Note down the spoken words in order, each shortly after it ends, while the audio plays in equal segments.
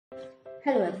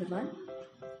Hello everyone,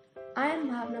 I am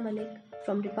Bhavna Malik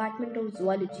from Department of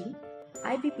Zoology,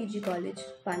 IBPG College,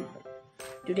 Panipat.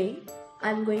 Today I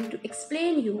am going to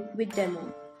explain you with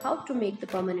demo how to make the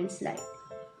permanent slide.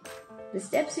 The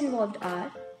steps involved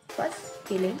are: first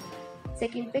killing,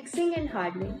 second fixing and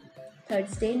hardening, third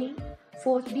staining,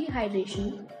 fourth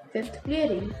dehydration, fifth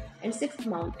clearing and sixth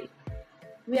mounting.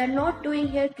 We are not doing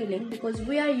here killing because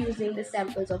we are using the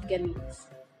samples of Gemmules.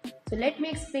 So let me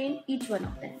explain each one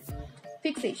of them.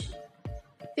 Fixation.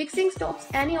 Fixing stops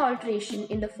any alteration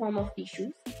in the form of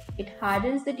tissues. It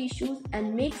hardens the tissues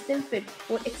and makes them fit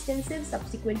for extensive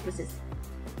subsequent processing.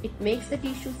 It makes the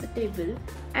tissue stable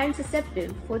and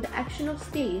susceptible for the action of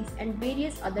stains and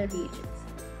various other reagents.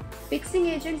 Fixing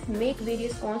agents make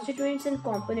various constituents and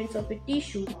components of a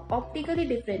tissue optically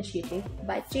differentiated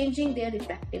by changing their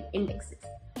refractive indexes.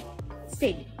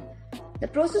 Staining. The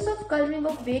process of coloring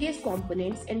of various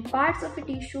components and parts of a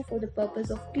tissue for the purpose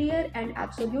of clear and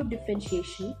absolute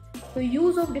differentiation through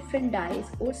use of different dyes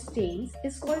or stains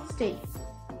is called staining.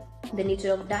 The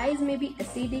nature of dyes may be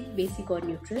acidic, basic or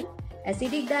neutral.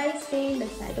 Acidic dyes stain the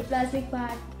cytoplasmic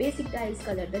part, basic dyes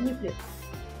color the nuclear part.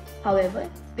 However,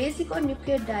 basic or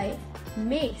nuclear dye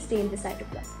may stain the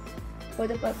cytoplasm. For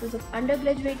the purpose of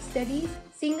undergraduate studies,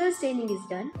 single staining is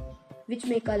done, which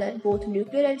may color both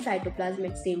nuclear and cytoplasm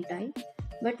at the same time.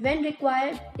 But when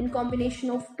required, in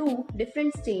combination of two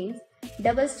different stains,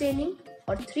 double staining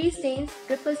or three stains,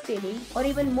 triple staining or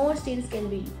even more stains can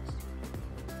be used.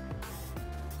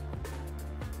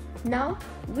 Now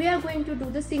we are going to do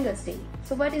the single staining.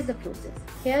 So what is the process?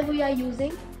 Here we are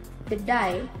using the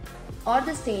dye or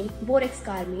the stain borax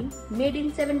carmine made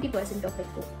in 70% of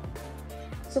alcohol.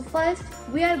 So first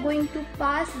we are going to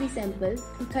pass the sample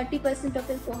through 30% of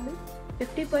alcohol,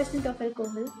 50% of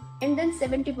alcohol and then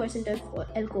 70% of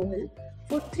alcohol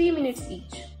for 3 minutes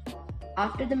each.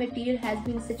 After the material has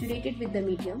been saturated with the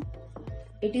medium,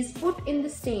 it is put in the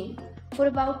stain for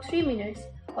about 3 minutes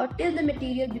or till the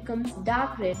material becomes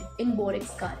dark red in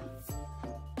borax carmine.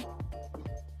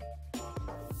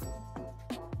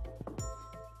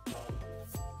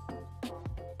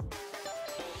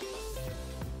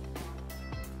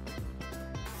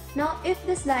 Now if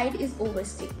the slide is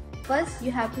overstained, first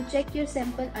you have to check your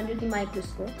sample under the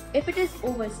microscope. If it is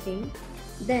overstained,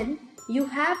 then you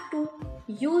have to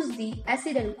use the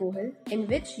acid alcohol in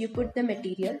which you put the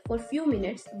material for few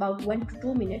minutes, about 1 to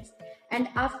 2 minutes, and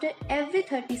after every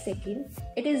 30 seconds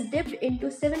it is dipped into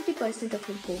 70% of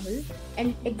alcohol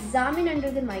and examined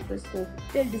under the microscope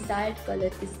till desired color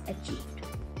is achieved.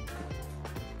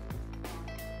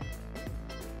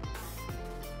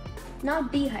 Now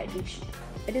dehydration.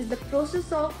 It is the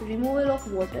process of removal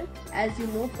of water, as you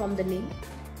know from the name.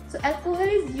 So alcohol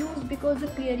is used because the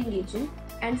clearing agent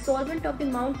and solvent of the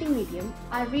mounting medium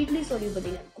are readily soluble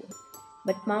in alcohol.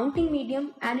 But mounting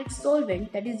medium and its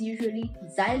solvent, that is usually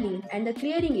xylene, and the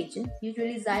clearing agent,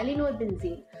 usually xylene or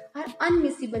benzene, are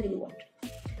unmiscible in water.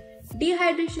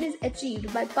 Dehydration is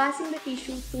achieved by passing the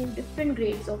tissue through different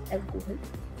grades of alcohol,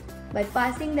 by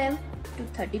passing them to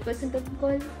 30% of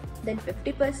alcohol, then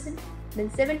 50%, then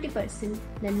 70%,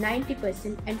 then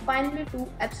 90% and finally to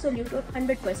absolute or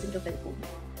 100% of alcohol.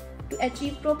 To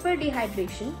achieve proper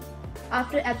dehydration,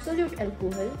 after absolute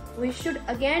alcohol, we should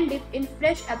again dip in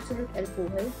fresh absolute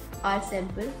alcohol our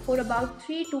sample for about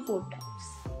 3 to 4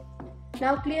 times.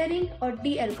 Now clearing or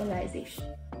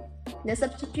dealcoholization. The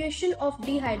substitution of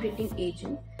dehydrating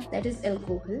agent, that is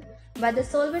alcohol, by the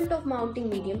solvent of mounting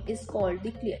medium is called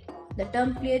the clearing. The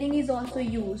term clearing is also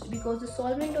used because the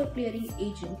solvent or clearing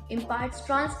agent imparts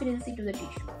transparency to the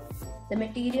tissue. The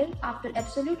material after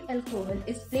absolute alcohol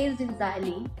is placed in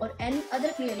xylene or any other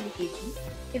clearing agent.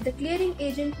 If the clearing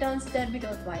agent turns turbid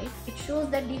or white, it shows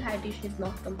that dehydration is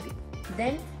not complete.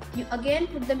 Then you again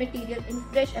put the material in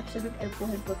fresh absolute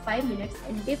alcohol for 5 minutes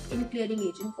and dip in clearing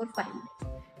agent for 5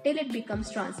 minutes till it becomes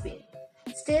transparent.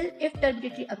 Still, if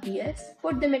turbidity appears,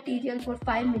 put the material for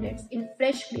 5 minutes in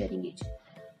fresh clearing agent.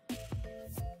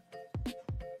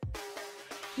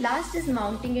 Last is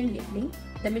mounting and labeling.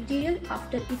 The material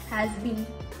after it has been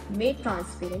made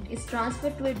transparent is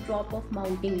transferred to a drop of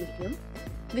mounting medium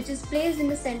which is placed in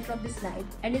the center of the slide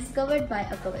and is covered by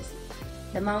a cover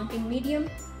slip. The mounting medium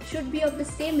should be of the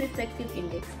same refractive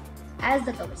index as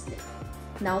the cover slip.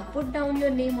 Now put down your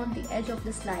name on the edge of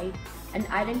the slide and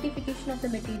identification of the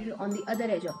material on the other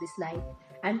edge of the slide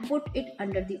and put it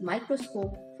under the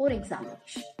microscope for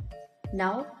examination.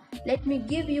 Now let me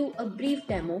give you a brief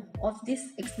demo of this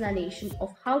explanation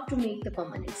of how to make the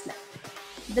permanent slide.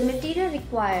 The material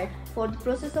required for the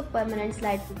process of permanent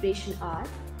slide preparation are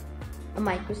a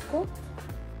microscope,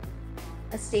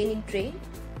 a staining tray,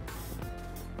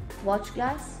 watch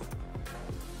glass,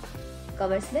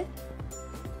 cover slip,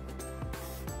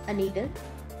 a needle,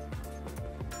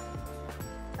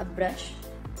 a brush,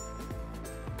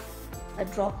 a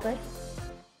dropper,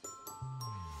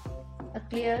 a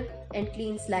clear and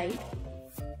clean slide,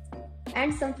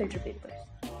 and some filter papers.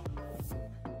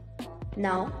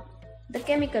 Now, the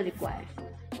chemical required.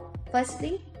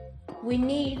 Firstly, we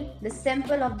need the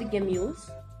sample of the gemmules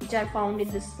which are found in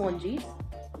the sponges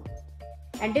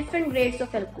and different grades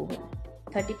of alcohol.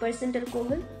 30%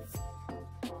 alcohol,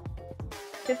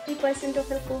 50%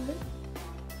 of alcohol,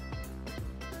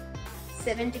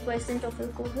 70% of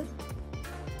alcohol,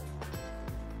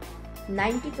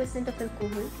 90% of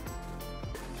alcohol,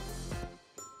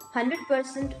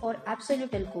 100% or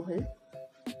absolute alcohol,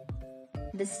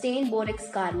 the stain borax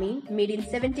carmine made in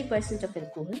 70% of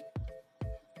alcohol,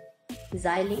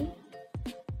 xylene,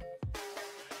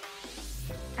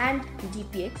 and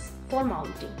DPX for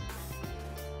mounting.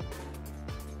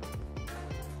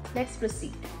 Let's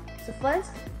proceed. So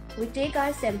first, we take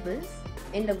our samples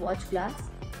in the watch glass.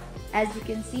 As you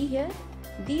can see here,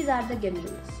 these are the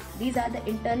gemmules. These are the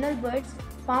internal buds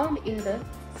found in the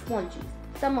sponges,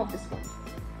 some of the sponges.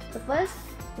 So first,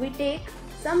 we take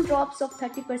some drops of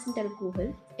 30%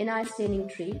 alcohol in our staining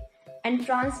tray and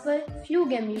transfer few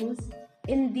gemmules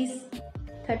in this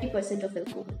 30% of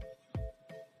alcohol.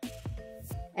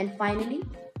 And finally,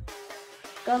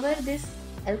 cover this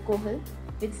alcohol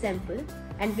with sample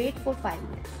and wait for 5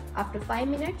 minutes. After 5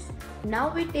 minutes,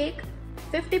 now we take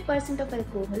 50% of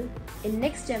alcohol in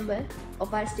next chamber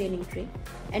of our staining tray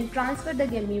and transfer the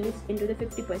gemmules into the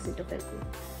 50% of alcohol.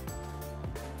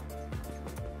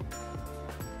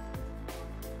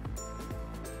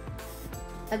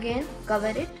 Again, cover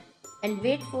it and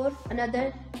wait for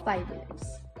another 5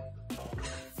 minutes.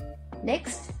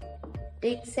 Next,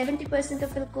 take 70%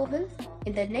 of alcohol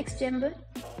in the next chamber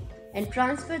and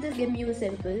transfer the gemmule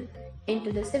sample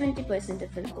into the 70%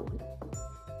 of alcohol.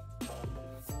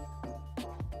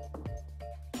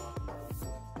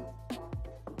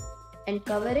 And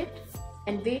cover it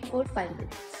and wait for 5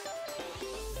 minutes.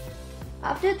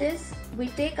 After this, we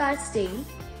take our stain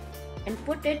and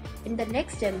put it in the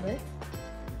next chamber.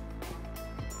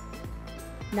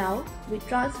 Now we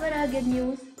transfer our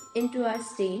gemmules into our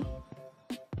stain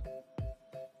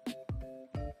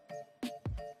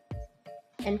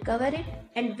and cover it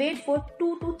and wait for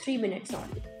 2 to 3 minutes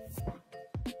only.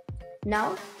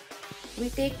 Now we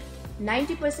take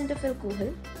 90% of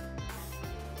alcohol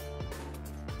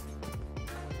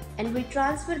and we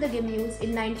transfer the gemmules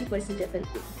in 90% of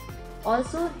alcohol.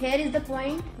 Also, here is the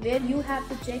point where you have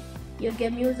to check your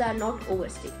gemmules are not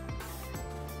overstayed.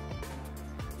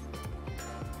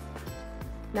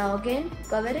 Now again,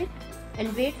 cover it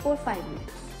and wait for 5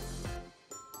 minutes.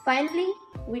 Finally,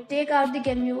 we take out the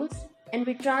gemmules and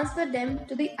we transfer them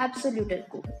to the absolute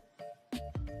alcohol.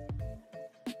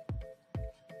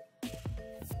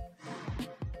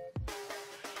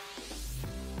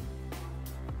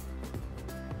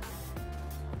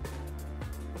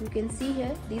 You can see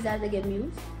here, these are the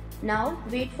gemmules. Now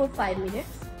wait for 5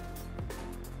 minutes.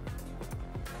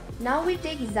 Now we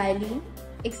take xylene,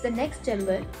 it's the next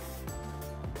chamber,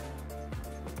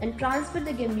 and transfer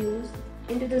the gemmules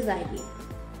into the xylene.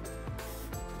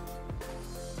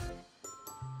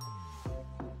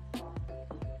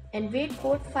 And wait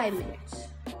for 5 minutes.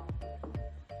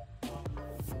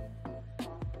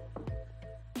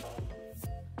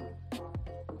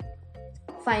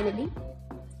 Finally,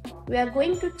 we are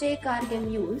going to take our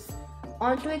gemmules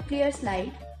onto a clear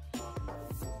slide.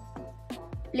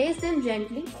 Place them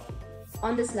gently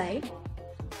on the slide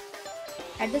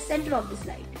at the center of the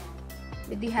slide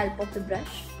with the help of the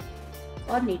brush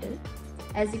or needle.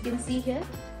 As you can see here,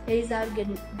 here is our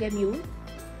gemmule.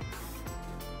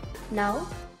 Now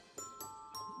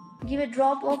give a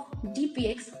drop of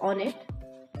DPX on it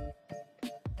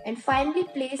and finally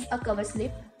place a cover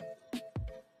slip.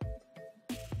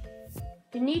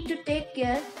 You need to take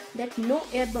care that no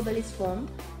air bubble is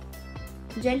formed.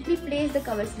 Gently place the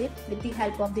cover slip with the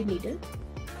help of the needle.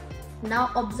 Now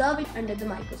observe it under the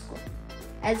microscope.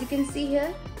 As you can see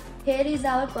here, here is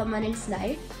our permanent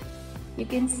slide. You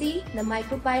can see the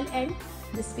micropyle end,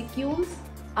 the spicules,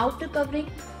 outer covering,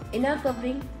 inner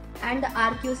covering, and the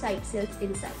archaeocyte cells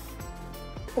inside.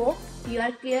 Hope you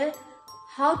are clear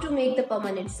how to make the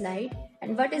permanent slide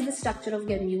and what is the structure of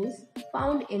gemmules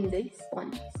found in the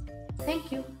sponges.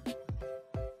 Thank you.